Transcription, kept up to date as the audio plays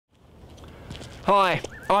Hi,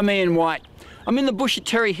 I'm Ian White. I'm in the bush at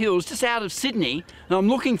Terry Hills, just out of Sydney, and I'm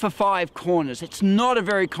looking for five corners. It's not a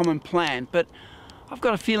very common plant, but I've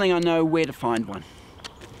got a feeling I know where to find one.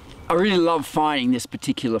 I really love finding this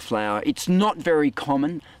particular flower. It's not very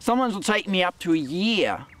common. Sometimes it'll take me up to a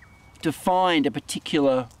year to find a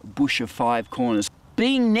particular bush of five corners.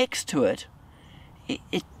 Being next to it,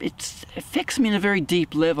 it affects me in a very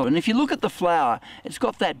deep level. And if you look at the flower, it's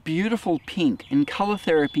got that beautiful pink. In colour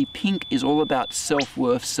therapy, pink is all about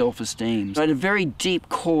self-worth, self-esteem. So at a very deep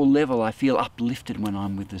core level, I feel uplifted when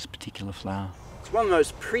I'm with this particular flower. It's one of the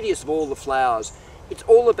most prettiest of all the flowers. It's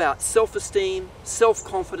all about self-esteem,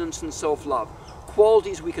 self-confidence and self-love.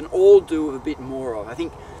 Qualities we can all do with a bit more of. I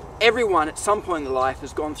think everyone at some point in their life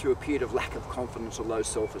has gone through a period of lack of confidence or low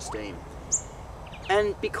self-esteem.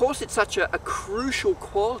 And because it's such a crucial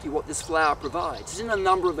quality what this flower provides, it's in a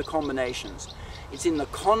number of the combinations. It's in the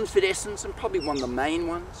confidescence, and probably one of the main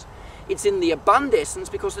ones. It's in the abundescence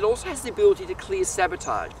because it also has the ability to clear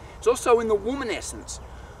sabotage. It's also in the womanescence,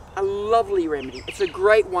 a lovely remedy. It's a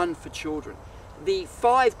great one for children. The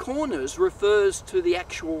five corners refers to the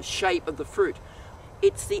actual shape of the fruit.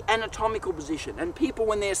 It's the anatomical position, and people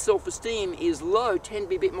when their self-esteem is low tend to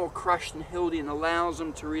be a bit more crushed and held in, allows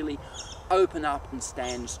them to really open up and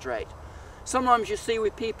stand straight. Sometimes you see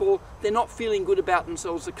with people, they're not feeling good about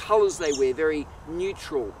themselves, the colours they wear, very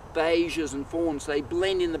neutral, beiges and fawns, they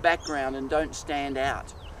blend in the background and don't stand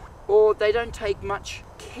out. Or they don't take much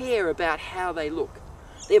care about how they look.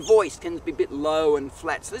 Their voice tends to be a bit low and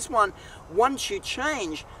flat. So this one, once you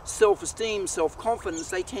change self-esteem, self-confidence,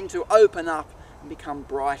 they tend to open up and become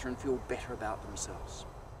brighter and feel better about themselves.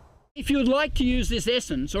 If you would like to use this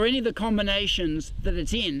essence or any of the combinations that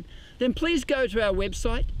it's in, then please go to our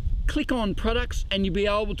website, click on products, and you'll be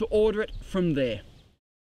able to order it from there.